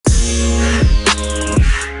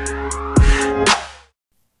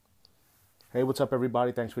Hey, what's up,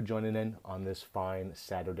 everybody? Thanks for joining in on this fine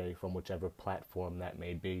Saturday from whichever platform that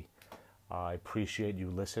may be. I appreciate you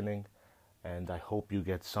listening, and I hope you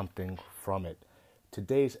get something from it.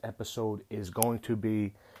 Today's episode is going to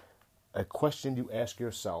be a question you ask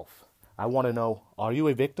yourself. I want to know, are you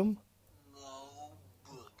a victim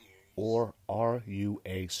or are you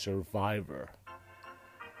a survivor?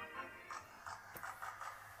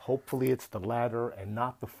 Hopefully, it's the latter and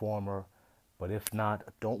not the former, but if not,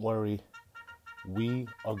 don't worry. We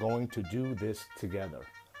are going to do this together.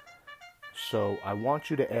 So I want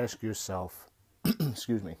you to ask yourself,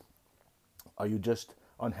 excuse me, are you just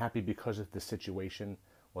unhappy because of the situation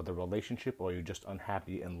or the relationship, or are you just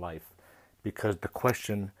unhappy in life? Because the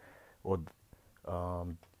question or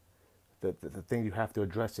um, the thing you have to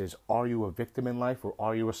address is, are you a victim in life or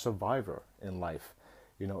are you a survivor in life?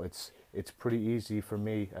 It's pretty easy for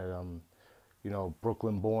me,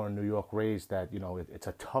 Brooklyn born, New York raised, that, it's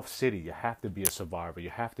a tough city. You have to be a survivor.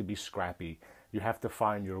 You have to be scrappy. You have to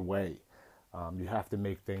find your way. You have to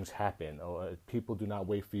make things happen. People do not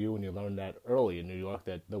wait for you, and you learn that early in New York,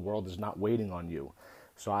 that the world is not waiting on you.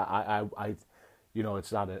 So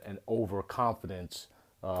it's not an overconfidence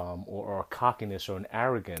or a cockiness or an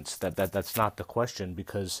arrogance. That's not the question,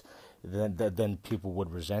 because then people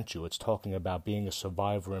would resent you. It's talking about being a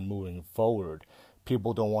survivor and moving forward.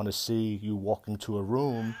 People don't want to see you walk into a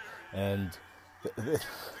room and the,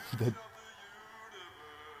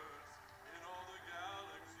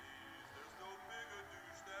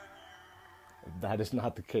 that is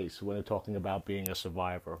not the case. We're talking about being a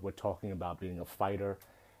survivor. We're talking about being a fighter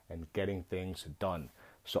and getting things done.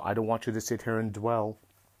 So I don't want you to sit here and dwell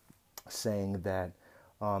saying that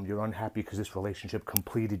you're unhappy because this relationship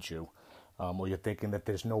completed you, or you're thinking that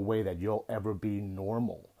there's no way that you'll ever be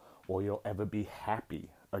normal, or you'll ever be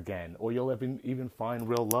happy again, or you'll even find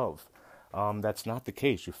real love. That's not the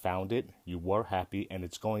case. You found it, you were happy, and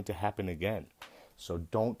it's going to happen again. So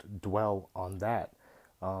don't dwell on that.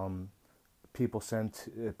 People tend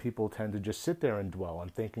to just sit there and dwell on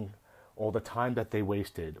thinking all the time that they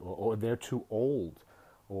wasted, or they're too old,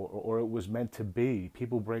 or it was meant to be.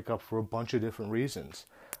 People break up for a bunch of different reasons,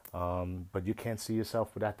 but you can't see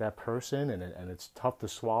yourself without that person, and it's tough to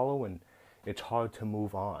swallow, and it's hard to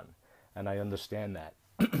move on. And I understand that.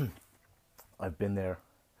 I've been there.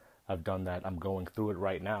 I've done that. I'm going through it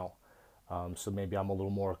right now. So maybe I'm a little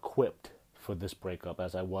more equipped for this breakup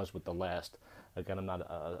as I was with the last. Again, I'm not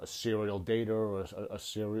a serial dater or a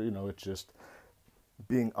serial, it's just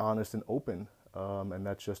being honest and open. And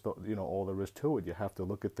that's just, all there is to it. You have to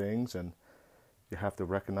look at things, and you have to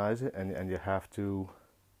recognize it, and you have to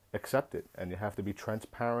accept it, and you have to be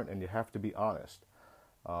transparent, and you have to be honest,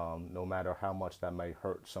 no matter how much that may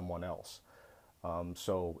hurt someone else.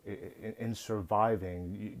 So in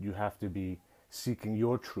surviving, you have to be seeking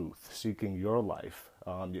your truth, seeking your life.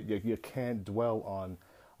 You can't dwell on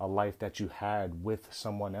a life that you had with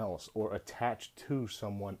someone else or attached to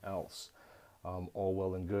someone else. All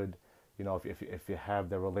well and good, if you have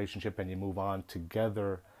the relationship and you move on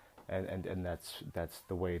together, and that's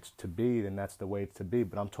the way it's to be, then that's the way it's to be.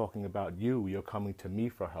 But I'm talking about you. You're coming to me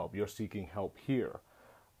for help. You're seeking help here.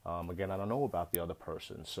 Again, I don't know about the other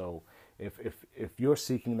person. So if you're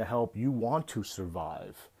seeking the help, you want to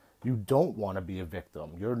survive. You don't want to be a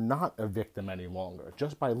victim. You're not a victim any longer.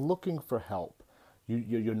 Just by looking for help,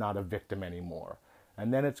 you're not a victim anymore.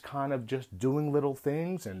 And then it's kind of just doing little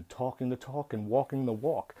things and talking the talk and walking the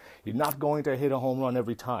walk. You're not going to hit a home run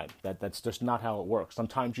every time. That's just not how it works.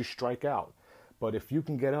 Sometimes you strike out. But if you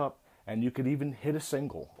can get up and you could even hit a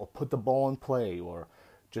single or put the ball in play, or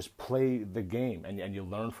just play the game, and you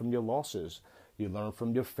learn from your losses. You learn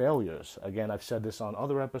from your failures. Again, I've said this on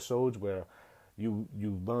other episodes, where you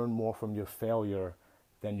learn more from your failure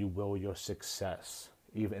than you will your success.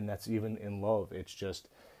 That's even in love. It's just,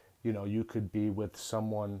 you could be with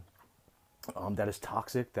someone that is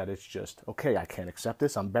toxic, that it's just, okay, I can't accept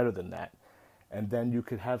this, I'm better than that. And then you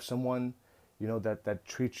could have someone, that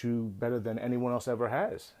treats you better than anyone else ever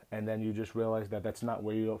has. And then you just realize that that's not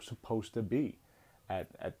where you're supposed to be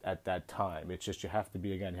at that time. It's just, you have to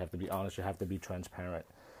be honest, you have to be transparent.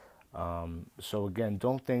 So again,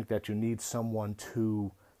 don't think that you need someone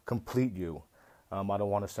to complete you. I don't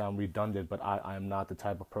want to sound redundant, but I'm not the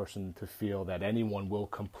type of person to feel that anyone will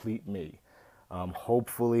complete me.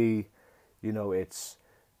 Hopefully, it's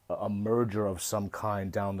a merger of some kind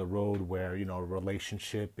down the road, where, a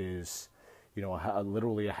relationship is,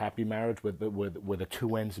 literally a happy marriage where the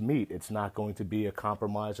two ends meet. It's not going to be a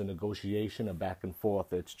compromise, a negotiation, a back and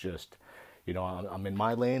forth. It's just, I'm in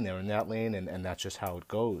my lane, they're in that lane, and that's just how it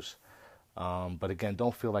goes. But again,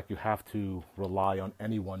 don't feel like you have to rely on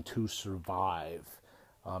anyone to survive.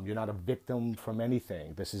 You're not a victim from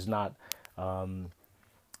anything. This is not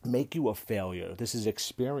make you a failure. This is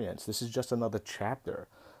experience. This is just another chapter.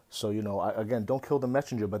 So, again, don't kill the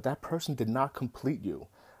messenger, but that person did not complete you.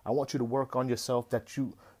 I want you to work on yourself, that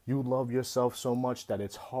you love yourself so much that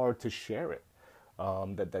it's hard to share it.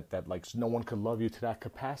 That like no one could love you to that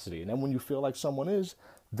capacity. And then when you feel like someone is,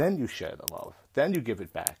 then you share the love. Then you give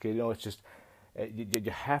it back. It's just,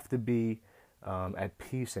 you have to be at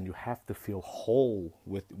peace, and you have to feel whole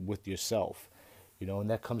with yourself. And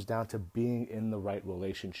that comes down to being in the right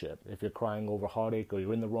relationship. If you're crying over heartache or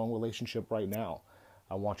you're in the wrong relationship right now,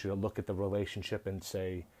 I want you to look at the relationship and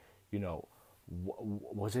say,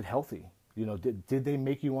 was it healthy? Did they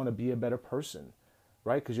make you want to be a better person?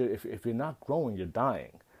 Right? Because if you're not growing, you're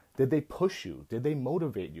dying. Did they push you? Did they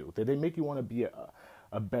motivate you? Did they make you want to be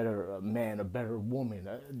a better man, a better woman,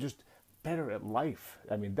 just better at life?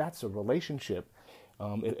 I mean, that's a relationship.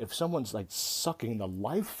 If someone's like sucking the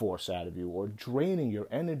life force out of you or draining your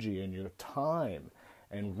energy and your time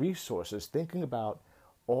and resources, thinking about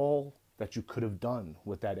all that you could have done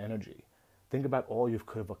with that energy. Think about all you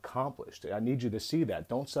could have accomplished. I need you to see that.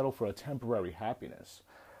 Don't settle for a temporary happiness.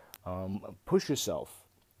 Push yourself,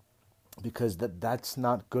 because that's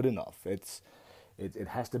not good enough. It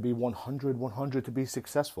has to be 100 to be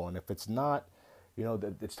successful. And if it's not,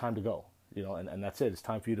 it's time to go. And that's it. It's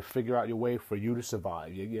time for you to figure out your way, for you to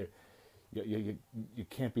survive. You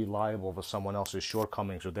can't be liable for someone else's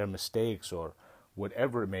shortcomings or their mistakes or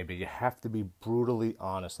whatever it may be. You have to be brutally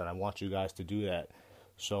honest, and I want you guys to do that.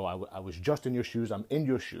 So I was just in your shoes. I'm in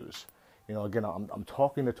your shoes. Again, I'm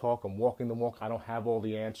talking the talk. I'm walking the walk. I don't have all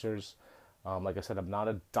the answers. Like I said, I'm not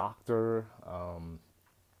a doctor. I'm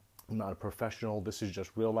not a professional. This is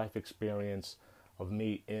just real life experience of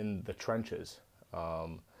me in the trenches.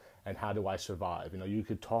 And how do I survive? You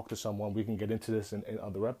could talk to someone. We can get into this in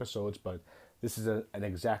other episodes, but this is an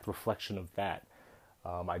exact reflection of that.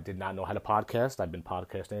 I did not know how to podcast. I've been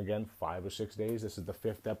podcasting again 5 or 6 days. This is the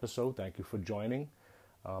 5th episode. Thank you for joining.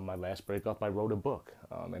 My last breakup, I wrote a book,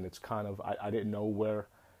 and it's kind of, I didn't know where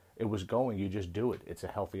it was going. You just do it. It's a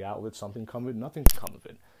healthy outlet. Something come of it, nothing can come of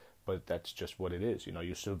it. But that's just what it is.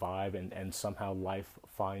 You survive, and somehow life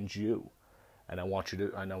finds you. And I want you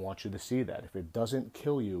to see that. If it doesn't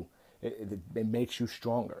kill you, it makes you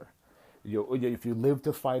stronger. If you live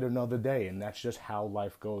to fight another day, and that's just how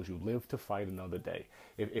life goes. You live to fight another day.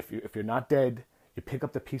 If you're not dead, you pick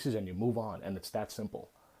up the pieces and you move on, and it's that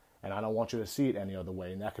simple. And I don't want you to see it any other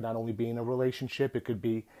way. And that could not only be in a relationship, it could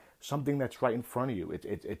be something that's right in front of you.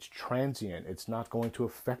 It's transient. It's not going to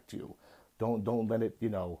affect you. Don't let it,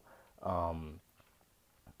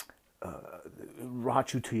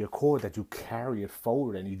 rot you to your core, that you carry it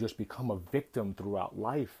forward and you just become a victim throughout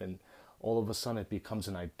life, and all of a sudden it becomes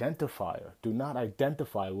an identifier. Do not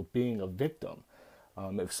identify with being a victim.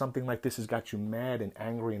 If something like this has got you mad and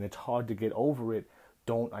angry and it's hard to get over it,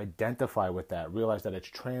 don't identify with that. Realize that it's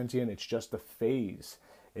transient. It's just a phase.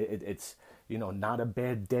 It's not a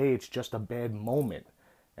bad day. It's just a bad moment.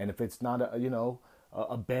 And if it's not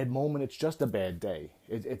a bad moment, it's just a bad day.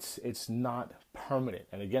 It's not permanent.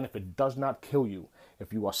 And again, if it does not kill you,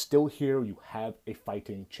 if you are still here, you have a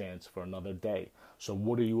fighting chance for another day. So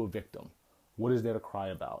what are you a victim? What is there to cry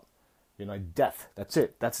about? Death. That's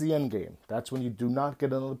it. That's the end game. That's when you do not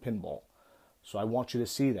get another pinball. So I want you to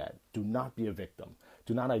see that. Do not be a victim.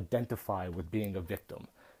 Do not identify with being a victim.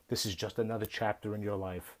 This is just another chapter in your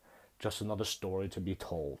life, just another story to be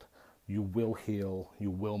told. You will heal.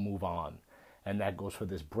 You will move on. And that goes for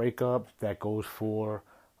this breakup. That goes for,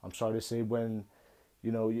 I'm sorry to say, when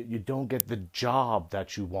you don't get the job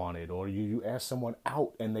that you wanted, or you ask someone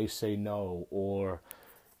out and they say no, or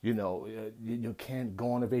you can't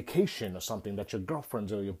go on a vacation or something that your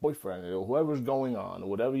girlfriend's or your boyfriend or whoever's going on, or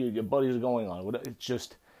whatever your buddies are going on. It's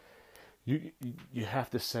just, you have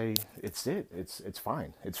to say, it's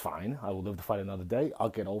fine. It's fine. I will live to fight another day. I'll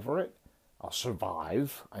get over it. I'll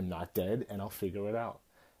survive. I'm not dead, and I'll figure it out.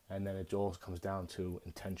 And then it all comes down to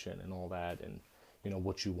intention and all that, and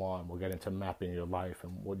what you want. We'll get into mapping your life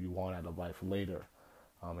and what you want out of life later,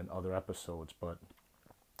 in other episodes. But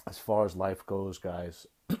as far as life goes, guys,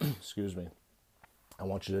 excuse me, I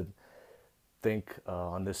want you to think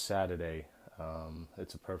on this Saturday.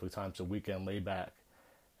 It's a perfect time. It's a weekend, lay back,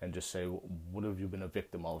 and just say, what have you been a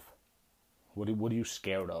victim of? What are you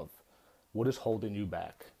scared of? What is holding you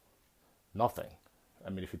back? Nothing. I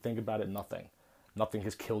mean, if you think about it, nothing. Nothing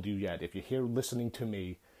has killed you yet. If you're here listening to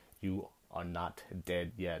me, you are not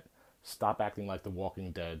dead yet. Stop acting like the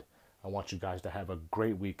Walking Dead. I want you guys to have a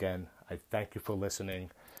great weekend. I thank you for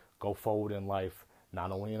listening. Go forward in life,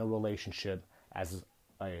 not only in a relationship, as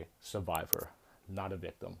a survivor, not a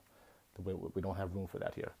victim. We don't have room for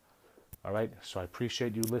that here. All right, so I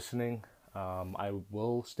appreciate you listening. I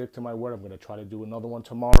will stick to my word. I'm going to try to do another one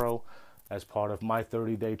tomorrow as part of my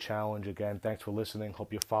 30-day challenge. Again, thanks for listening.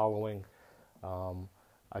 Hope you're following.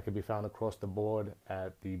 I can be found across the board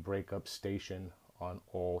at the Breakup Station on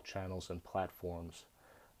all channels and platforms.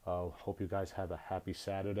 Hope you guys have a happy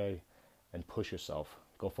Saturday and push yourself.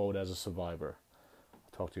 Go forward as a survivor.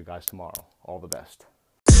 I'll talk to you guys tomorrow. All the best.